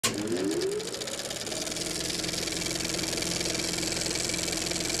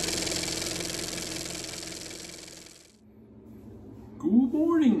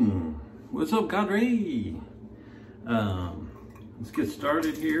morning. What's up, Cadre? Let's get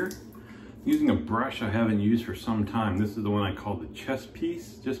started here. Using a brush I haven't used for some time. This is the one I call the chess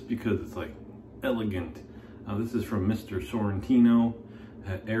piece, just because it's like elegant. This is from Mr. Sorrentino,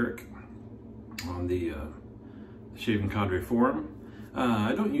 Eric, on the Shaving Cadre forum.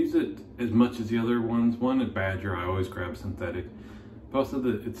 I don't use it as much as the other ones. One at Badger, I always grab synthetic. But also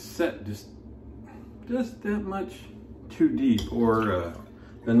it's set just that much too deep, or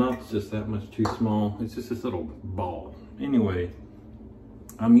the knot's just that much too small. It's just this little ball. Anyway,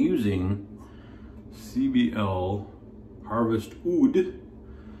 I'm using CBL Harvest Oud.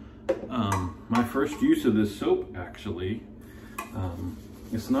 My first use of this soap, actually.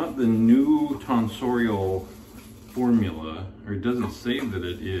 It's not the new tonsorial formula, or it doesn't say that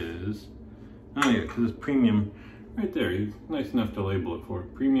it is. Oh yeah, because it's premium right there. He's nice enough to label it for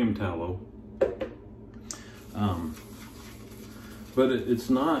it. Premium tallow. But it's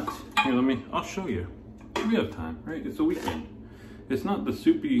not, here, I'll show you. We have time, right? It's a weekend. It's not the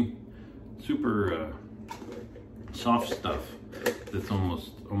super soft stuff that's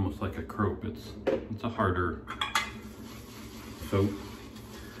almost like a crope. It's a harder soap.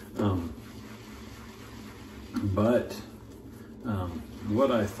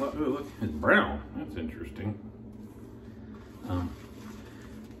 What I thought, oh look, it's brown. That's interesting.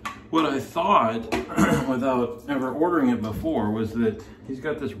 What I thought, without ever ordering it before, was that he's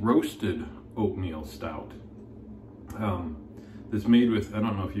got this roasted oatmeal stout. That's made with, I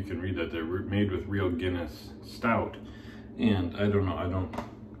don't know if you can read that, they're made with real Guinness stout. And I don't know,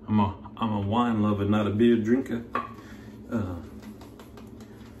 I'm a wine lover, not a beer drinker.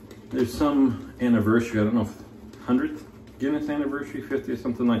 There's some anniversary, I don't know if 100th Guinness anniversary, 50th,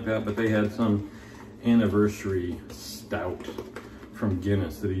 something like that, but they had some anniversary stout from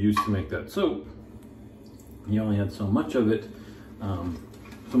Guinness that he used to make that soap. He only had so much of it.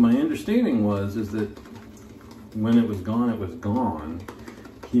 So my understanding is that when it was gone, it was gone.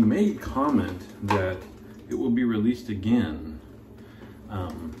 He made comment that it will be released again.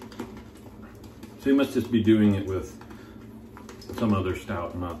 So he must just be doing it with some other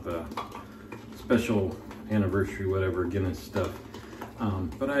stout, not the special anniversary, whatever, Guinness stuff.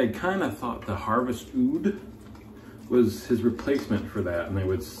 But I kind of thought the Harvest Oud was his replacement for that, and they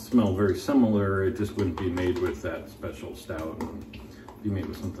would smell very similar. It just wouldn't be made with that special stout and be made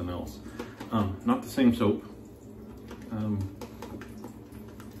with something else. Not the same soap.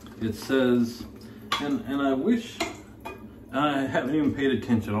 It says, and I wish, I haven't even paid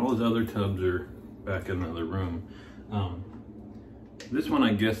attention. All his other tubs are back in the other room. This one,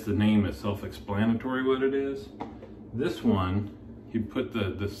 I guess the name is self-explanatory what it is. This one, he put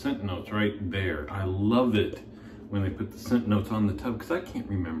the scent notes right there. I love it when they put the scent notes on the tub, because I can't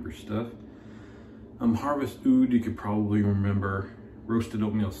remember stuff. Harvest Oud, you could probably remember. Roasted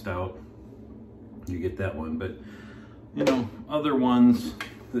oatmeal stout, you get that one. But you know, other ones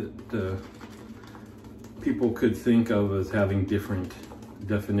that people could think of as having different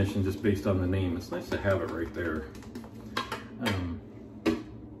definitions just based on the name. It's nice to have it right there.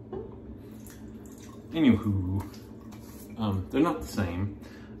 Anywho, they're not the same.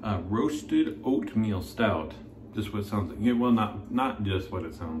 Roasted oatmeal stout, just what it sounds like. Yeah, well, not just what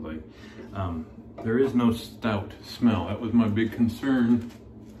it sounds like. There is no stout smell. That was my big concern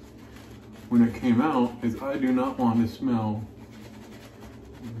when it came out, is I do not want to smell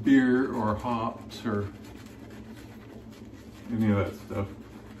beer or hops or any of that stuff.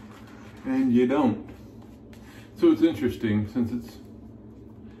 And you don't. So it's interesting, since it's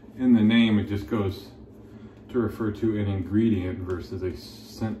in the name, it just goes to refer to an ingredient versus a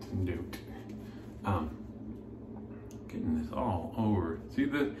scent note. Getting this all over. See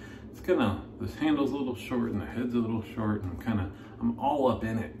that it's this handle's a little short and the head's a little short, and I'm all up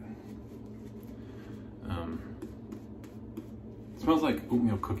in it. It smells like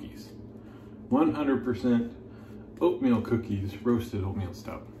oatmeal cookies. 100% oatmeal cookies, roasted oatmeal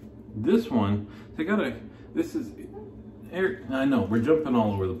stout. This one, this is Eric. I know we're jumping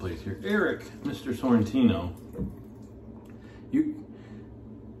all over the place here. Eric, Mr. Sorrentino,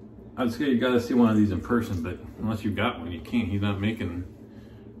 I'd say you got to see one of these in person, but unless you got one, you can't. He's not making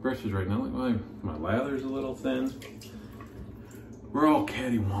brushes right now. Like my lather's a little thin. We're all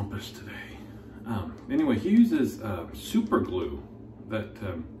cattywampus today. Anyway, he uses super glue, that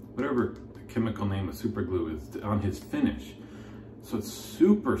whatever the chemical name of super glue is, on his finish. So it's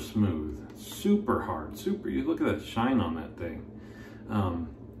super smooth, super hard, you look at that shine on that thing.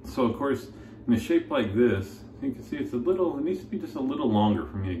 So of course, in a shape like this, you can see it needs to be just a little longer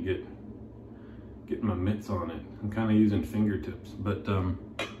for me to get my mitts on it. I'm kind of using fingertips, but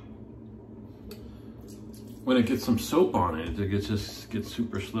when it gets some soap on it, just gets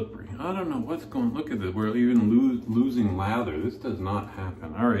super slippery. I don't know what's going, look at this, we're even losing lather. This does not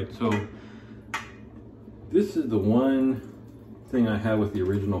happen. All right, so this is the one thing I have with the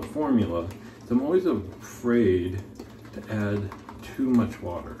original formula. So I'm always afraid to add too much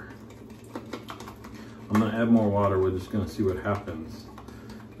water. I'm gonna add more water, we're just gonna see what happens.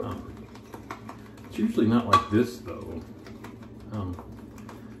 It's usually not like this though.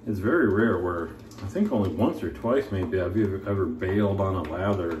 It's very rare where, I think only once or twice maybe I've ever bailed on a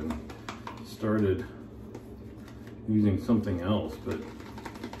lather and started using something else, but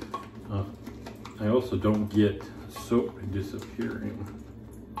I also don't get soap disappearing.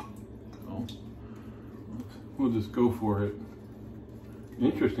 So we'll just go for it.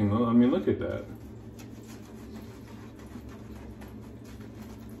 Interesting though, I mean, look at that.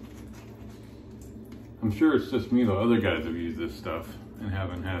 I'm sure it's just me though, other guys have used this stuff and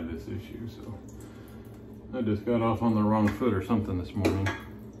haven't had this issue, so I just got off on the wrong foot or something this morning.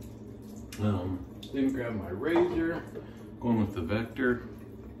 Didn't grab my razor, going with the Vector.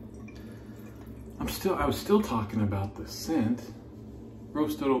 I was still talking about the scent.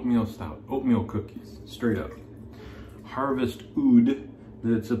 Roasted oatmeal stout, oatmeal cookies, straight up. Harvest Oud,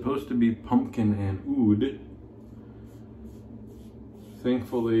 that's supposed to be pumpkin and oud.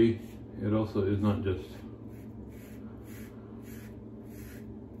 Thankfully, it also is not just,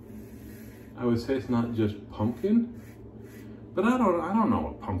 I would say it's not just pumpkin, but I don't know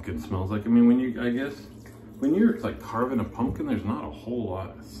what pumpkin smells like. I mean, I guess when you're like carving a pumpkin, there's not a whole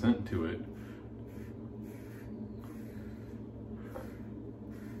lot of scent to it.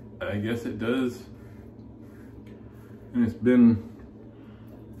 I guess it does, and it's been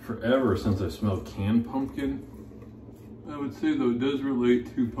forever since I smelled canned pumpkin. I would say though it does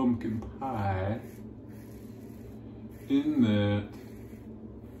relate to pumpkin pie in that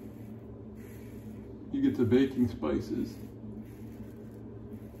you get the baking spices.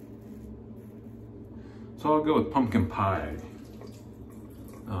 So I'll go with pumpkin pie.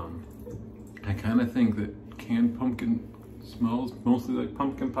 I kind of think that canned pumpkin smells mostly like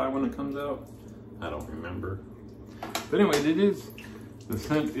pumpkin pie when it comes out. I don't remember. But anyway, the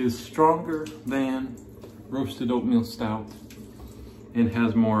scent is stronger than roasted oatmeal stout and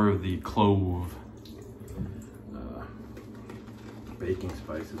has more of the clove baking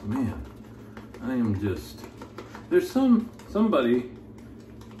spices. Man, I am just, there's somebody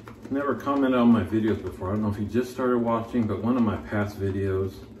never commented on my videos before. I don't know if he just started watching, but one of my past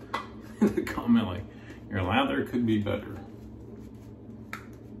videos, the comment like, your lather could be better.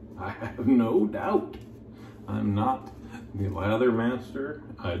 I have no doubt. I'm not the lather master.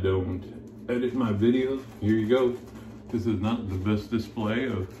 I don't edit my videos. Here you go. This is not the best display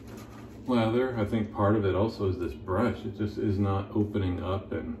of lather. I think part of it also is this brush. It just is not opening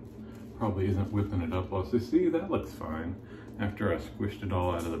up and probably isn't whipping it up well. So see, that looks fine after I squished it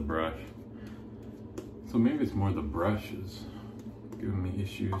all out of the brush. So maybe it's more the brush is giving me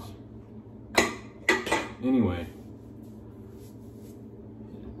issues. Anyway,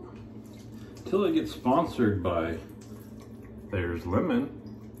 until I get sponsored by There's Lemon,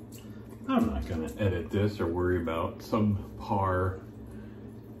 I'm not gonna edit this or worry about subpar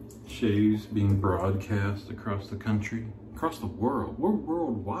shaves being broadcast across the country, across the world. We're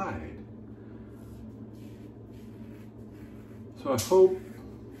worldwide. So I hope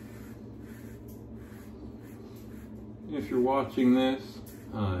if you're watching this,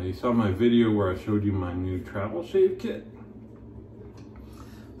 you saw my video where I showed you my new travel shave kit.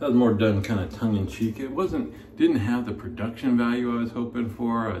 That was more done kind of tongue-in-cheek. It didn't have the production value I was hoping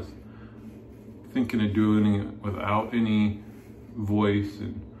for. I was thinking of doing it without any voice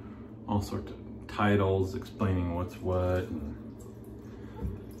and all sorts of titles explaining what's what.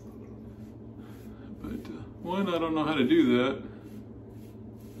 But one, I don't know how to do that.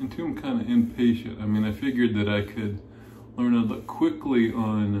 And two, I'm kind of impatient. I mean, I figured that I could learn to look quickly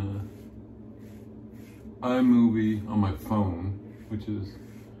on iMovie on my phone, which is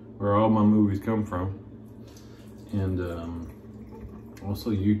where all my movies come from, and also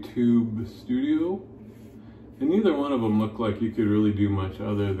YouTube Studio, and neither one of them looked like you could really do much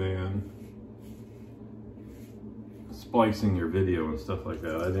other than splicing your video and stuff like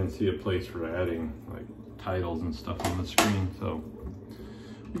that. I didn't see a place for adding like titles and stuff on the screen, so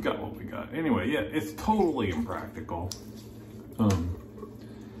we got what we got. Anyway, yeah, it's totally impractical.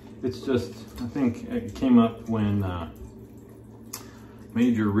 It's just, I think it came up when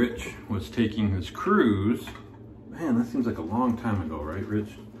Major Rich was taking his cruise. Man, that seems like a long time ago, right,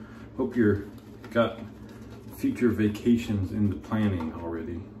 Rich? Hope you're got future vacations in the planning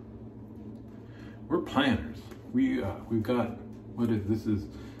already. We're planners. We've got, this is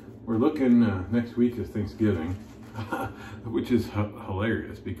we're looking, next week is Thanksgiving, which is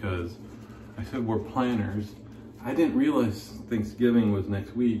hilarious because I said we're planners. I didn't realize Thanksgiving was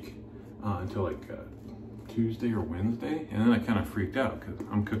next week until like Tuesday or Wednesday, and then I kind of freaked out because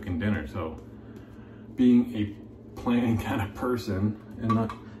I'm cooking dinner. So being a planning kind of person, and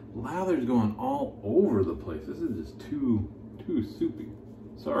the lather's going all over the place. This is just too soupy.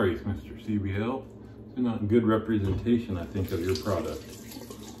 Sorry, Mr. CBL. It's not good representation, I think, of your product.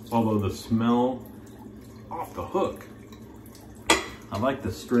 Although the smell, off the hook. I like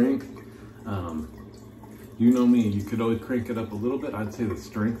the strength. You know me, you could always crank it up a little bit. I'd say the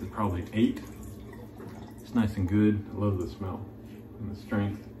strength is probably 8. It's nice and good. I love the smell and the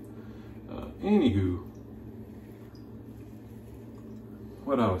strength. Anywho,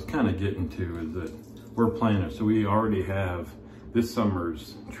 what I was kind of getting to is that we're planners. So we already have this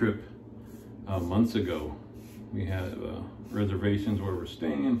summer's trip months ago. We had reservations where we're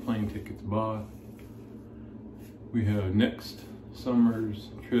staying, plane tickets bought. We have next summer's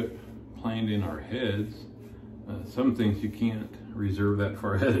trip planned in our heads. Some things you can't reserve that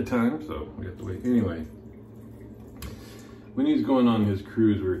far ahead of time, so we have to wait. Anyway, when he was going on his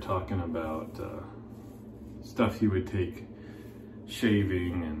cruise, we were talking about stuff he would take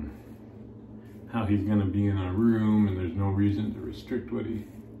shaving and how he's going to be in a room and there's no reason to restrict what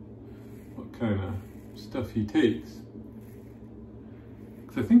kind of stuff he takes.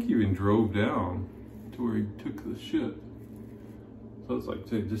 Because I think he even drove down to where he took the ship. So it's like,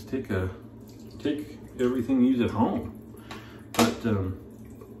 just take everything you use at home. But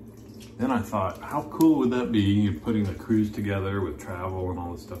then I thought, how cool would that be? You're putting the cruise together with travel and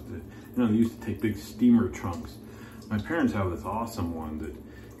all this stuff. That, you know, they used to take big steamer trunks. My parents have this awesome one that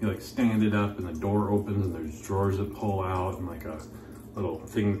you like stand it up and the door opens and there's drawers that pull out and like a little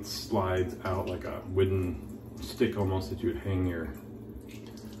thing that slides out like a wooden stick almost that you would hang your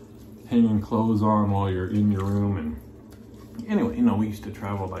hanging clothes on while you're in your room. And anyway, you know, we used to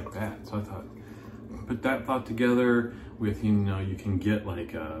travel like that. So I thought, put that thought together with, you know, you can get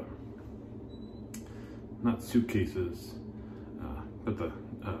like not suitcases, but the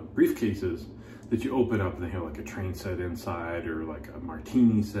briefcases that you open up and they have like a train set inside or like a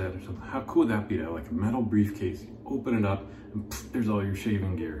martini set or something. How cool would that be to have like a metal briefcase, you open it up and pff, there's all your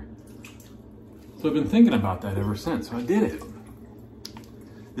shaving gear. So I've been thinking about that ever since, so I did it.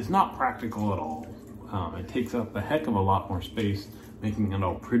 It's not practical at all. It takes up a heck of a lot more space making it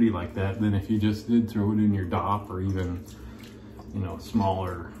all pretty like that than if you just did throw it in your DOP or even, you know, a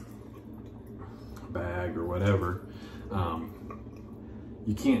smaller bag or whatever.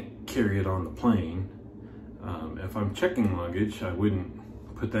 You can't carry it on the plane. If I'm checking luggage, I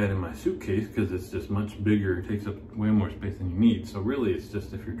wouldn't put that in my suitcase because it's just much bigger. It takes up way more space than you need. So really it's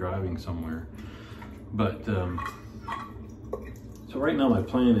just if you're driving somewhere. But so right now my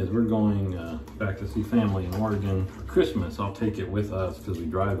plan is we're going back to see family in Oregon for Christmas. I'll take it with us because we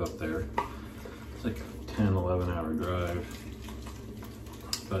drive up there. It's like a 10, 11 hour drive.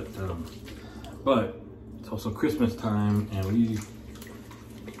 But it's also Christmas time and we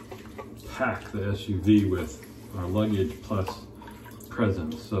pack the SUV with our luggage plus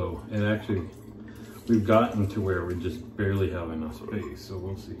presents. So it actually, we've gotten to where we just barely have enough space. So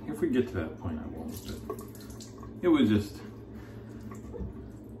we'll see. If we get to that point, I won't. But it was just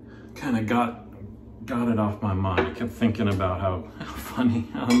kind of got it off my mind. I kept thinking about how funny,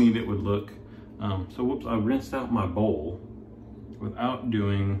 how neat it would look. So whoops, I rinsed out my bowl without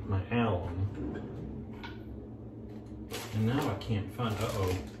doing my alum. And now I can't find,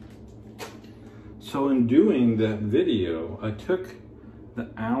 uh-oh. So in doing that video, I took the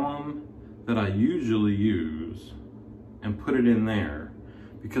alum that I usually use and put it in there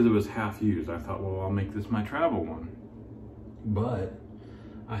because it was half used. I thought, well, I'll make this my travel one. But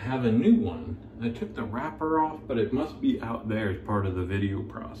I have a new one. I took the wrapper off, but it must be out there as part of the video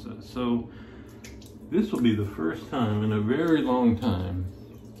process. So this will be the first time in a very long time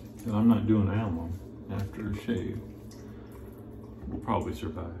that I'm not doing alum after a shave. We'll probably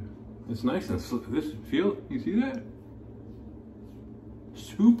survive. It's nice and slick. This feel, you see that?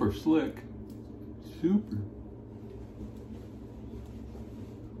 Super slick. Super.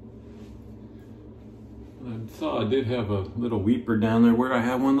 I saw I did have a little weeper down there where I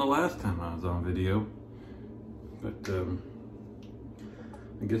had one the last time I was on video. But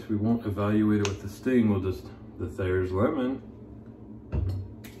I guess we won't evaluate it with the sting. We'll just, there's lemon.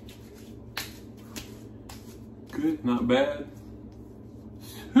 Good, not bad.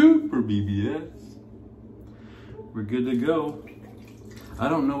 Super BBS. We're good to go. I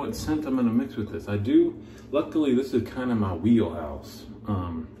don't know what scent I'm gonna mix with this. I do, luckily this is kind of my wheelhouse.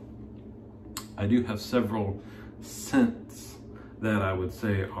 I do have several scents that I would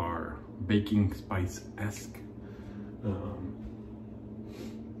say are baking spice-esque.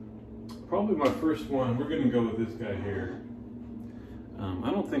 Probably my first one, we're gonna go with this guy here.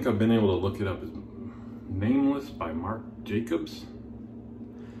 I don't think I've been able to look it up. It's Nameless by Marc Jacobs.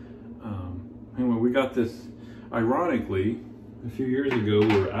 Anyway, we got this, ironically, a few years ago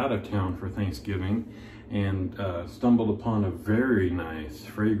we were out of town for Thanksgiving and stumbled upon a very nice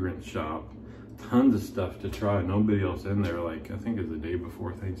fragrance shop. Tons of stuff to try, nobody else in there, like I think it's the day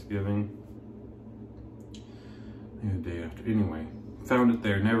before Thanksgiving. Maybe the day after, anyway. Found it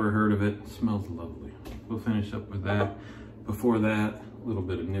there, never heard of it, smells lovely. We'll finish up with that. Before that, a little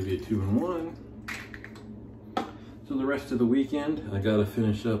bit of Nivea 2-in-1. So the rest of the weekend, I gotta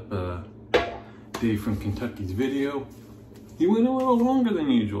finish up Dave from Kentucky's video. He went a little longer than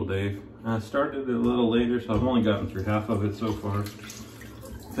usual, Dave. I started it a little later, so I've only gotten through half of it so far.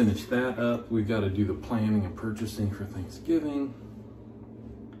 Finish that up. We gotta do the planning and purchasing for Thanksgiving.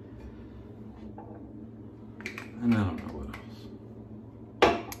 And I don't know what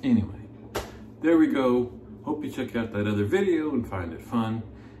else. Anyway, there we go. Hope you check out that other video and find it fun.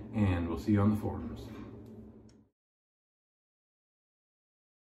 And we'll see you on the forums.